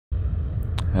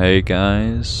Hey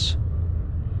guys,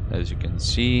 as you can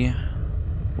see,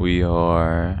 we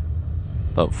are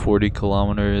about 40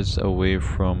 kilometers away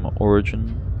from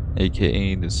Origin,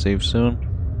 aka the safe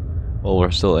zone. Well,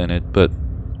 we're still in it, but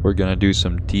we're gonna do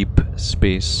some deep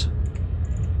space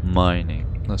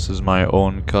mining. This is my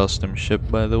own custom ship,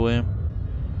 by the way.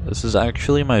 This is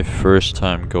actually my first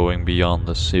time going beyond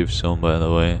the safe zone, by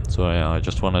the way. So yeah, I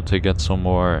just wanted to get some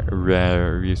more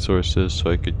rare resources so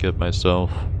I could get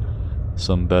myself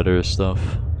some better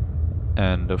stuff.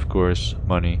 And of course,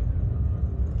 money.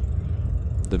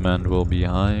 Demand will be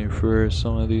high for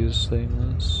some of these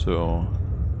things, so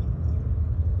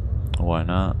why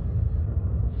not?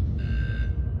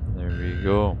 There we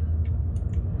go.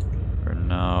 We're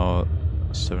now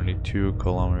 72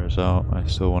 kilometers out. I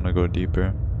still want to go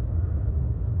deeper.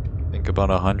 I think about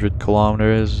 100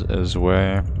 kilometers is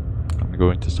where I'm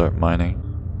going to start mining.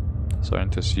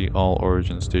 Starting to see all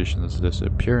origin stations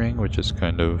disappearing, which is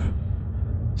kind of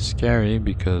scary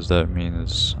because that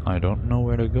means I don't know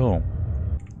where to go.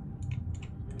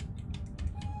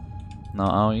 Now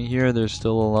out here there's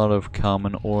still a lot of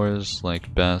common ores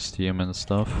like bastium and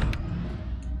stuff.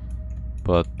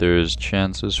 But there's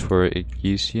chances for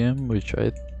Igesium, which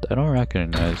I don't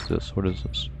recognize this. What is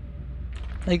this?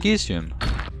 Igesium.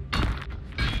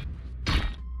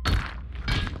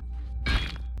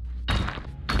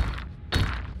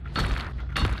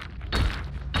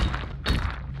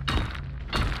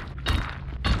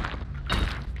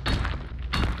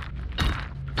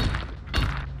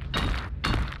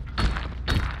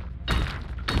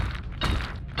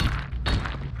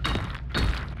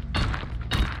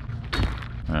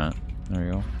 Alright, there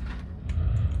we go.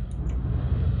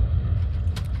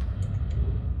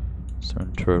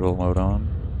 Turn turtle mode on.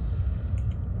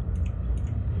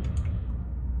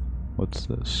 What's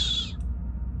this?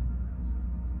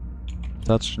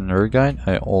 That's Nergite.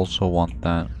 I also want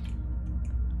that.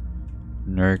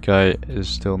 Nergite is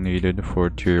still needed for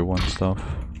tier 1 stuff.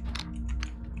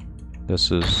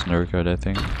 This is Nergite, I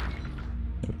think.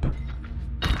 Yep.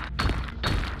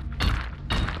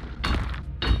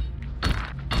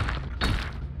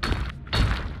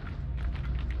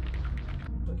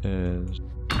 Is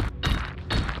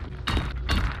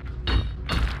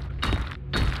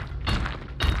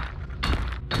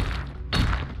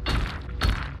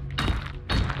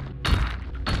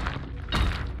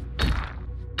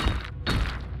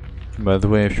by the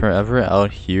way, if you're ever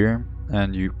out here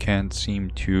and you can't seem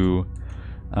to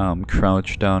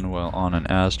crouch down while on an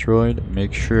asteroid,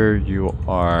 make sure you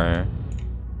are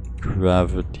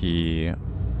gravity,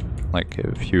 like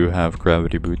if you have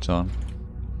gravity boots on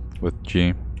with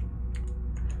G.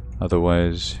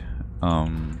 Otherwise,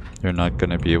 you're not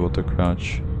gonna be able to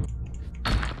crouch.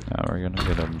 Yeah, we're gonna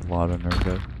get a lot of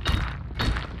Nergite.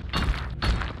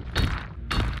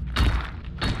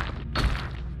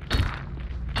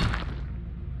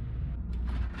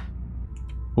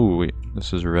 Ooh, wait,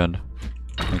 this is red.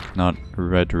 Like, not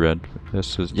red.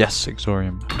 This is, yes,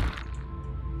 Exorium.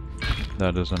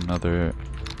 That is another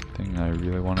thing I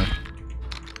really wanted.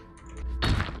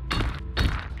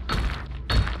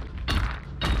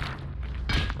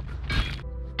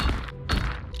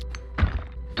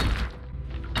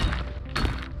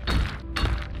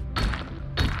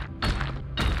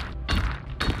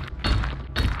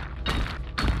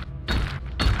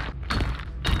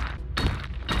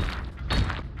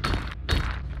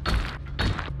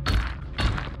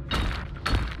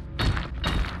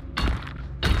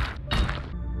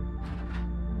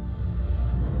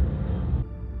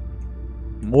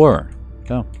 More!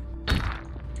 Go.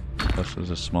 This is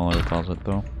a smaller deposit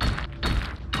though.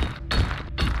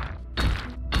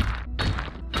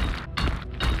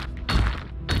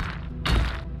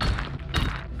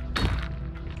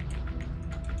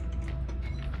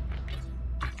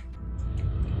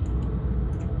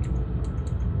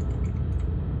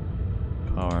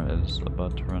 Power is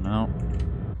about to run out.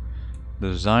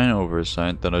 Design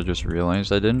oversight that I just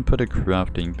realized. I didn't put a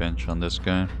crafting bench on this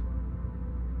guy.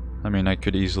 I mean, I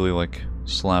could easily, like,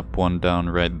 slap one down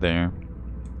right there.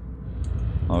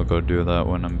 I'll go do that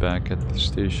when I'm back at the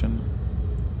station.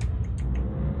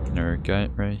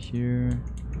 Nergite right here.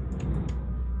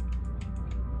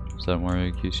 Is that more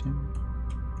Igesium?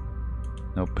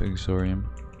 Nope, Exorium.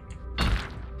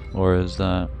 Or is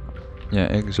that...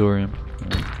 yeah, Exorium.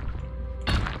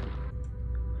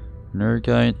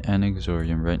 Nergite and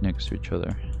Exorium right next to each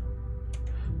other.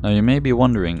 Now you may be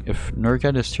wondering, if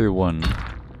Nergite is tier 1,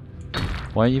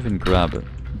 why even grab it?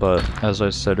 But as I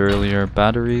said earlier,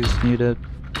 batteries needed.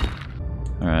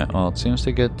 Alright, well it seems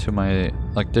to get to my...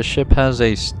 like this ship has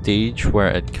a stage where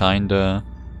it kinda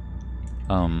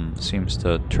seems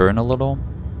to turn a little.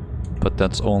 but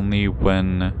that's only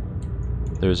when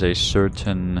there's a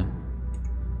certain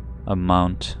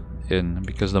amount in,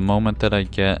 because the moment that I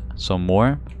get some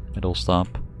more, it'll stop.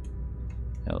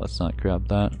 Yeah, let's not grab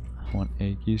that. I want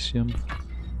Aegisium.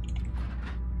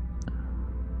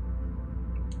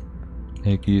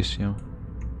 Aegisium.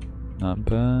 Not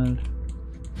bad.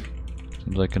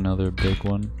 Seems like another big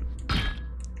one.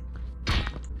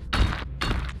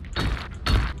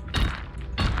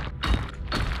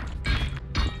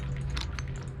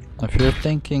 If you're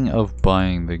thinking of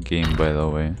buying the game, by the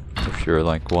way, if you're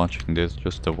like watching this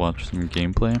just to watch some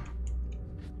gameplay,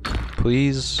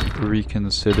 please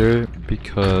reconsider,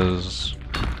 because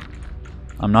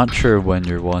I'm not sure when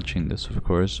you're watching this, of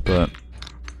course, but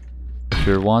if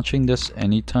you're watching this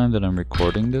anytime that I'm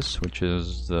recording this, which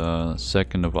is the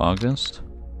 2nd of August,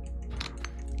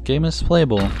 game is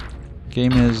playable.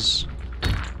 Game is,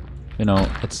 you know,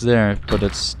 it's there, but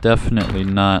it's definitely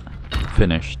not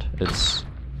finished.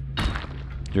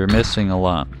 You're missing a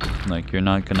lot. Like, you're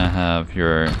not gonna have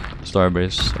your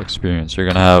Starbase experience. You're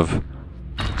gonna have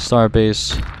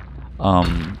Starbase,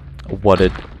 what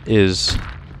it is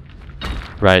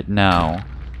right now,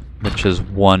 which is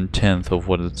 1/10 of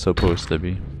what it's supposed to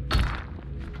be.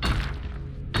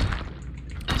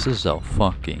 This is a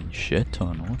fucking shit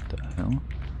ton. What the hell?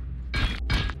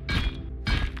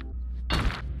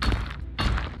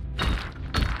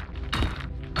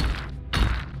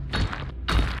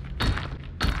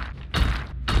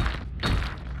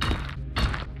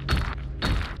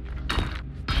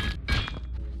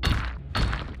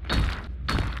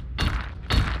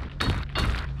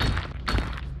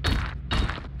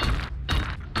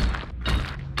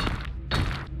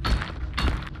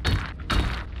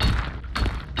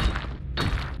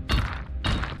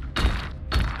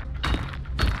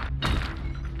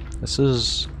 This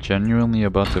is genuinely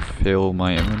about to fill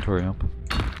my inventory up.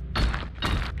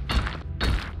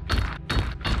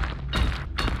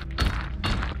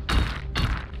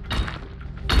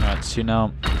 Alright, see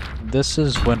now, this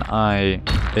is when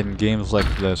in games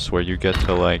like this where you get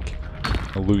to like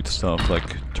loot stuff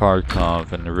like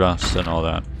Tarkov and Rust and all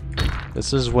that.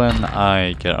 This is when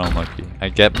I get unlucky. I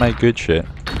get my good shit,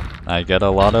 I get a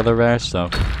lot of the rare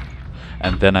stuff,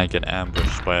 and then I get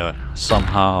ambushed by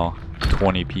somehow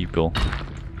 20 people.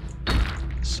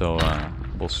 So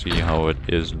we'll see how it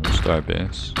is in the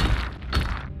Starbase.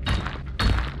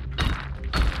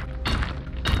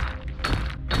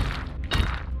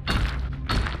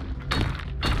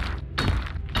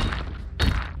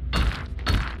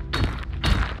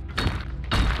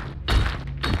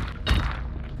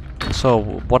 So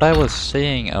what I was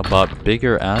saying about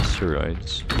bigger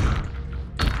asteroids,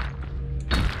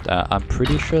 I'm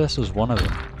pretty sure this is one of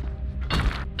them.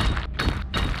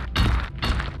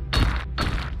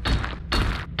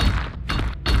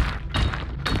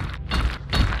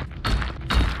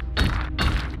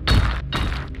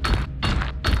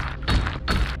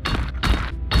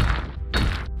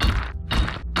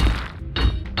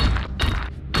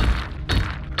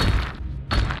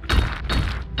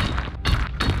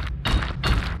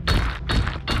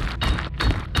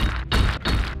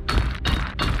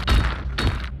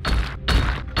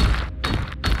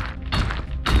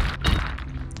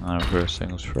 First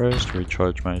things first,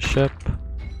 recharge my ship.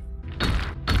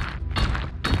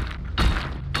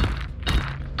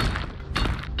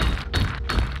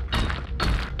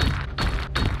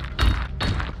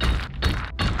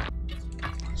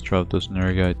 Let's drop this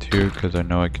nerd guy too, because I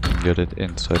know I can get it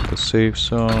inside the safe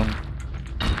zone.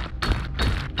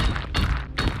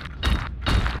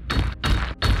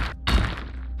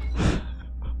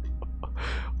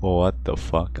 What the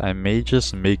fuck? I may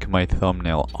just make my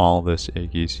thumbnail all this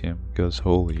Aegisium, because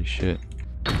holy shit.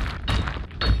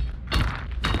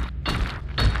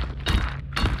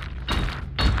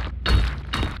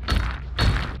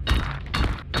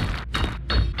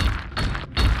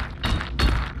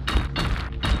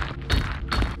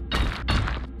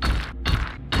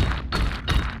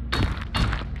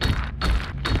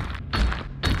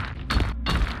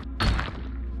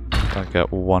 I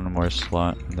got one more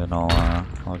slot and then I'll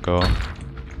go.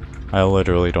 I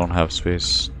literally don't have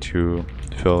space to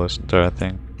fill this entire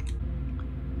thing.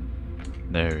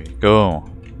 There we go.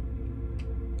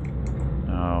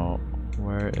 Now,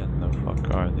 where in the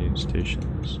fuck are these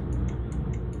stations?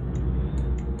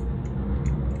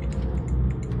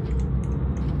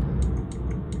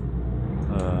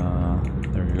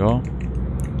 There we go.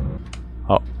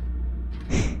 Oh.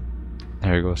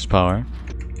 There goes power.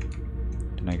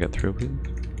 Can I get through, please?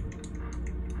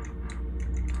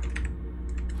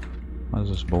 Why is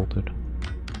this bolted?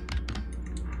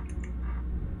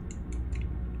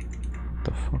 What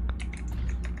the fuck?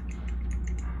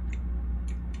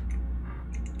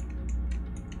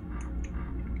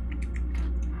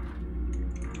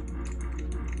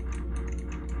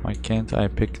 Why can't I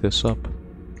pick this up?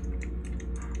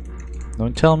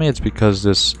 Don't tell me it's because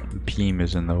this beam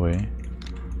is in the way.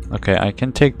 Okay, I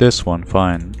can take this one,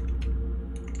 fine.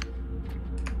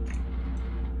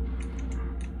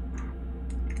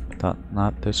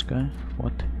 Not this guy?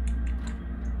 What?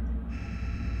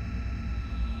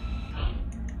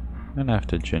 I'm gonna have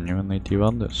to genuinely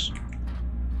debug this.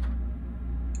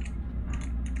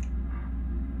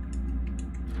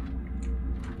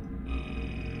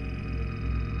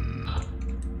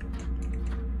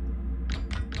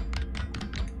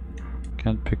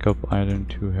 Can't pick up item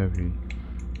too heavy.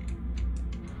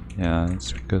 Yeah,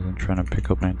 that's because I'm trying to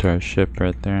pick up my entire ship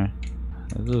right there.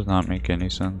 That does not make any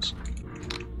sense.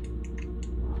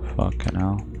 Fucking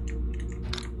hell.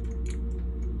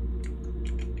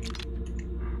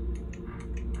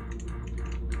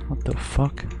 What the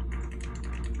fuck?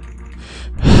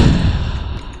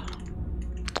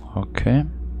 Okay.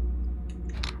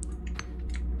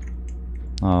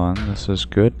 Oh, and this is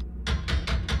good.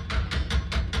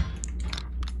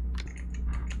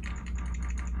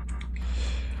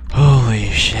 Holy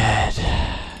shit.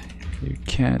 You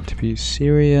can't be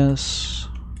serious.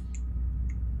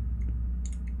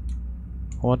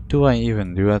 What do I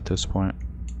even do at this point?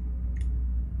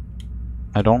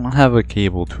 I don't have a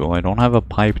cable tool. I don't have a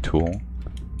pipe tool.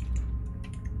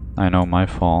 I know, my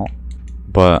fault.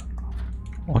 But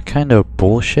what kind of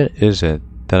bullshit is it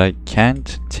that I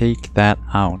can't take that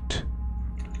out?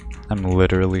 I'm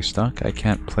literally stuck. I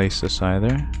can't place this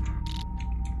either.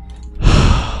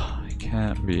 I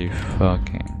can't be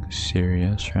fucking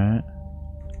serious, right?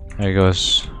 There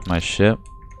goes my ship.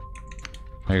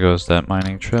 There goes that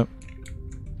mining trip.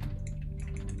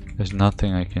 There's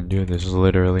nothing I can do. There's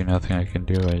literally nothing I can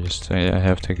do. I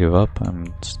have to give up.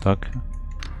 I'm stuck.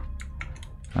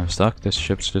 I'm stuck. This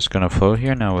ship's just gonna float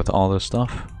here now with all this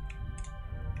stuff.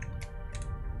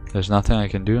 There's nothing I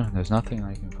can do. There's nothing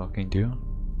I can fucking do.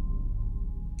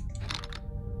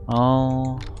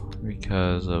 All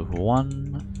because of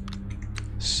one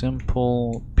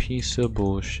simple piece of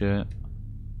bullshit.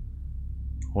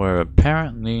 Where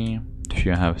apparently, if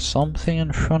you have something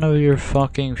in front of your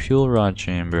fucking fuel rod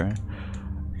chamber,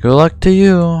 good luck to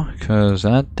you, cause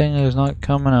that thing is not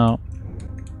coming out.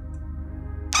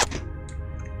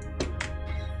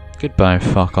 Goodbye,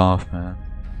 fuck off, man.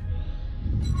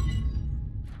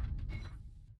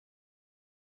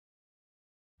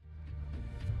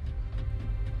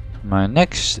 My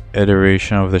next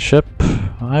iteration of the ship,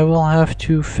 I will have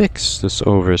to fix this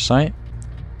oversight.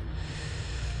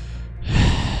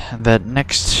 That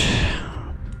next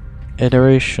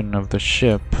iteration of the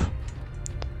ship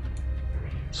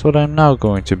is what I'm now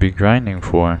going to be grinding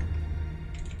for.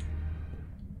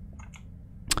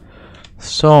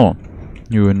 So,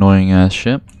 you annoying ass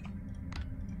ship.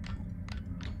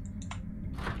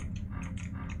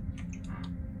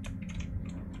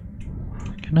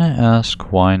 Can I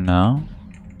ask why now?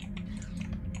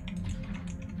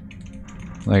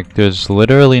 Like, there's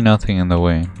literally nothing in the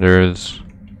way. There's...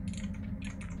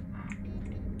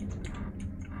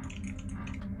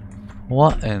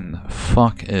 What in the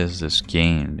fuck is this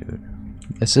game,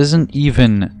 dude? This isn't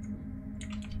even...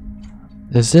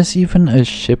 Is this even a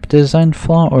ship design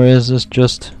flaw, or is this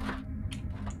just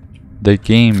the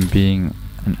game being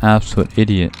an absolute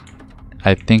idiot?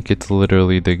 I think it's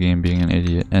literally the game being an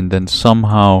idiot, and then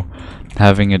somehow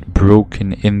having it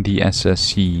broken in the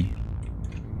SSC.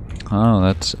 Oh,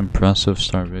 that's impressive,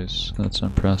 Starbase. That's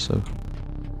impressive.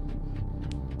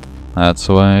 That's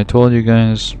why I told you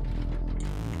guys,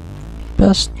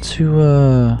 best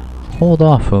to hold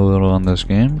off a little on this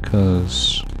game,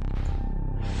 cause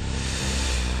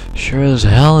sure as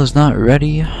hell is not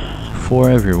ready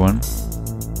for everyone.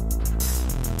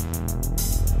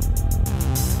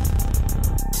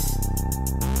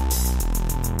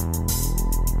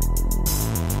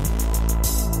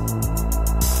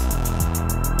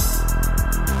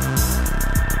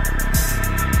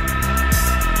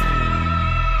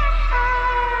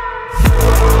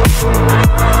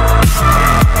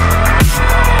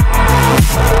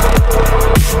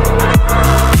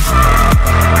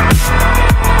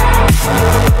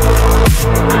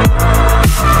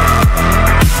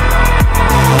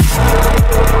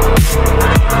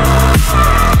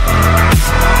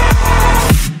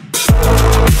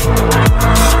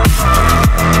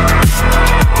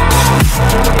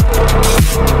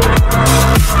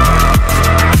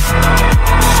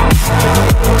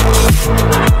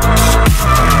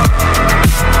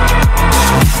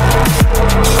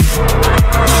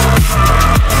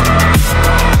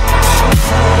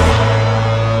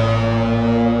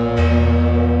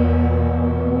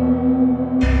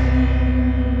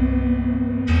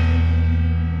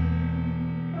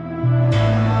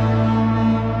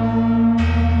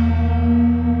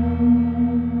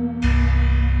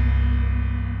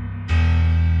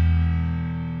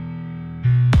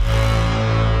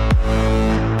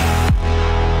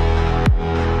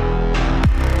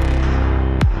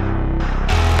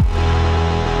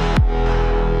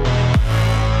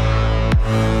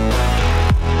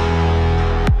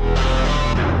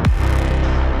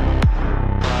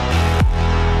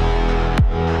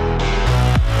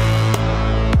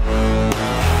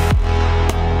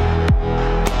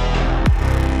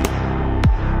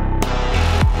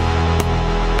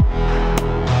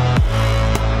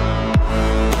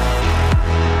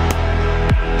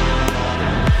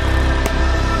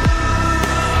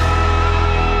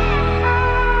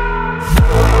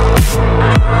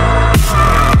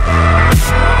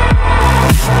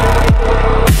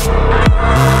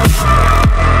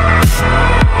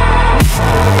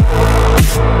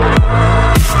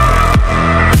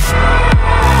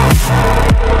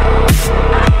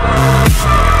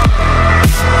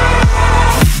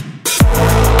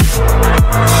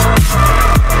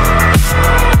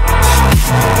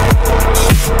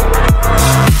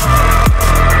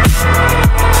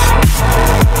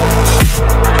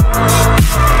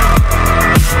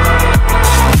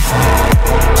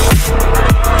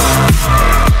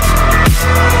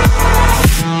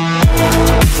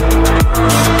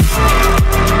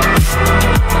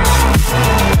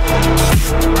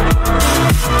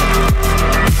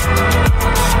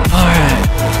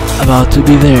 to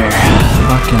be there.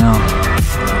 Fucking hell.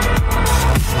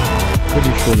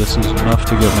 Pretty sure this is enough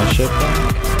to get my ship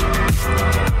back.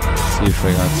 See if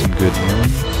I got some good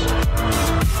news.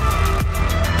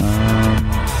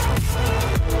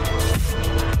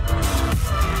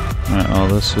 Alright, well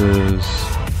this is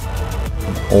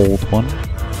an old one.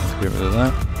 Let's get rid of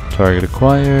that. Target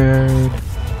acquired.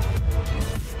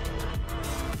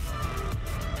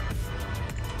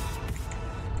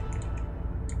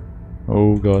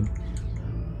 Oh god.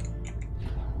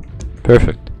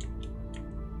 Perfect.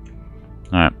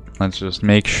 Alright, let's just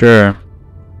make sure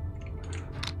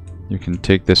you can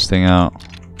take this thing out.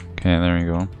 Okay, there we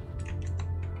go.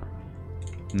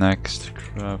 Next,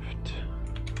 craft.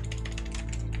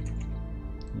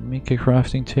 Make a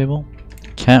crafting table?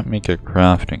 Can't make a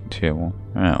crafting table.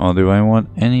 Alright, well, do I want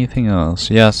anything else?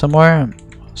 Yeah, somewhere.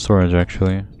 Storage,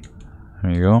 actually.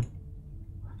 There you go.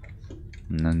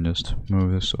 And then just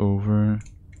move this over.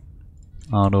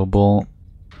 Auto bolt.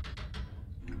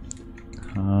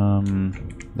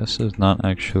 This is not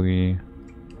actually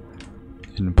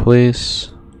in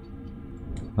place.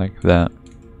 Like that.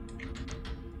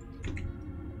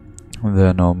 And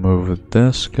then I'll move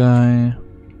this guy.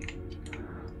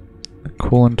 The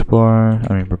coolant bar,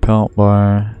 propellant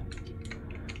bar,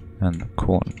 and the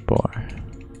coolant bar.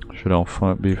 Should all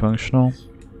be functional.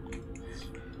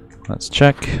 Let's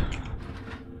check.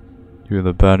 Do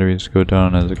the batteries go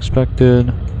down as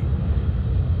expected?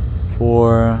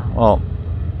 4, well,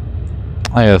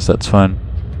 I guess that's fine.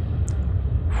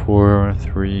 4,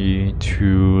 3,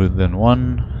 2, then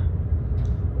 1.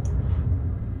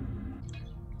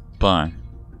 Bye.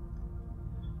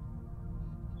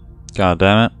 God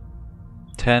damn it.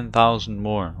 10,000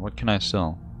 more. What can I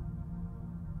sell?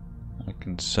 I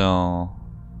can sell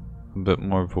a bit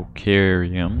more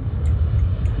vocarium.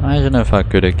 Imagine if I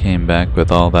could have came back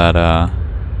with all that,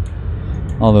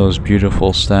 all those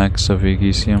beautiful stacks of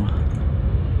Egesium.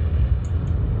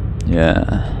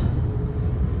 Yeah.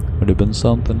 Would have been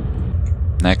something.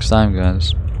 Next time,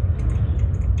 guys.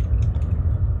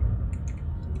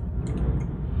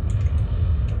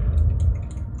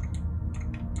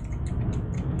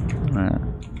 Alright.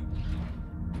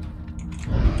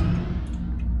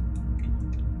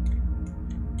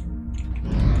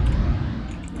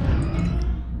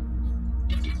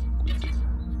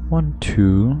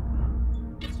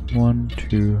 One,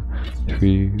 two,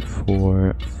 3,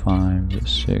 4, 5,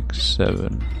 6,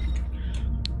 7.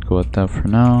 Go with that for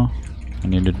now. I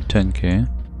needed 10k.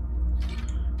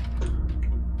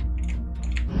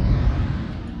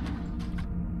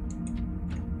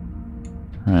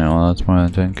 Alright, well that's more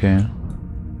than 10k.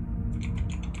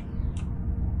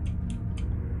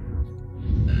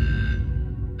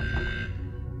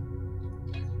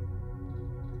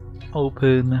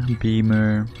 Open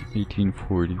Beamer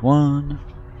 1841.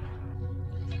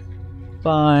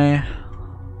 Bye.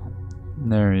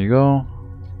 There you go.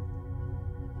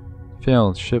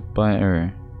 Failed ship by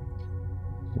error.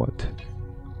 What?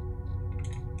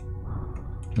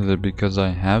 Is it because I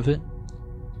have it?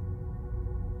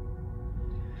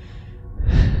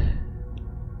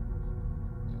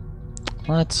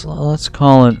 Let's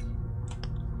call it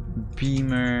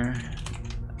Beamer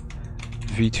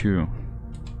V2.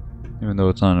 Even though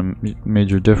it's not a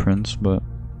major difference, but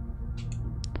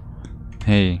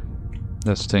hey,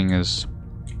 this thing is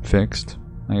fixed,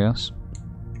 I guess.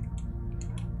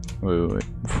 Wait.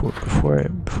 Before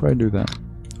I do that.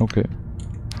 Okay.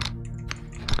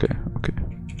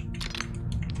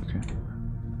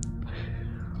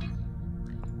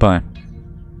 Bye.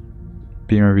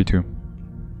 Beamer V2.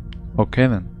 Okay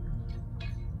then.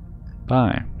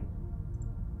 Bye.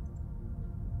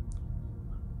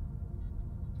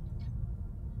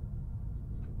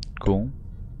 Cool.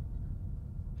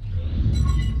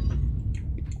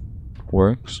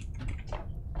 Works.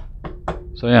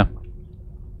 So yeah.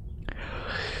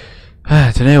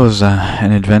 Today was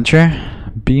an adventure.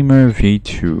 Beamer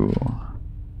V2.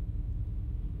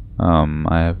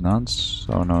 I have not.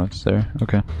 Oh no, it's there.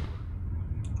 Okay.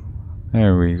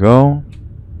 There we go.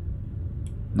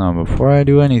 Now before I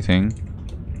do anything,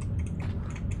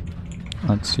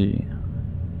 let's see.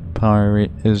 Power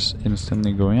rate is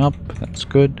instantly going up. That's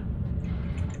good.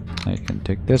 I can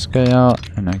take this guy out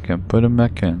and I can put him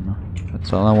back in.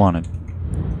 That's all I wanted.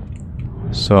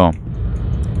 So,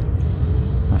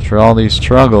 after all these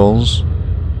struggles,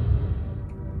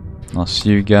 I'll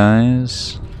see you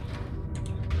guys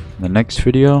in the next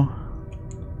video.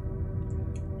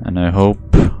 And I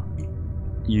hope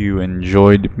you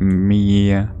enjoyed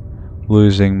me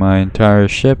losing my entire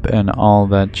ship and all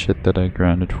that shit that I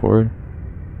grinded for.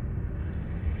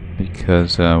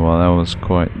 Because, well, that was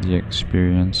quite the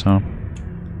experience, huh?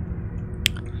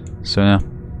 So yeah.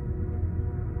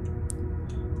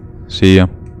 See ya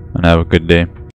and have a good day.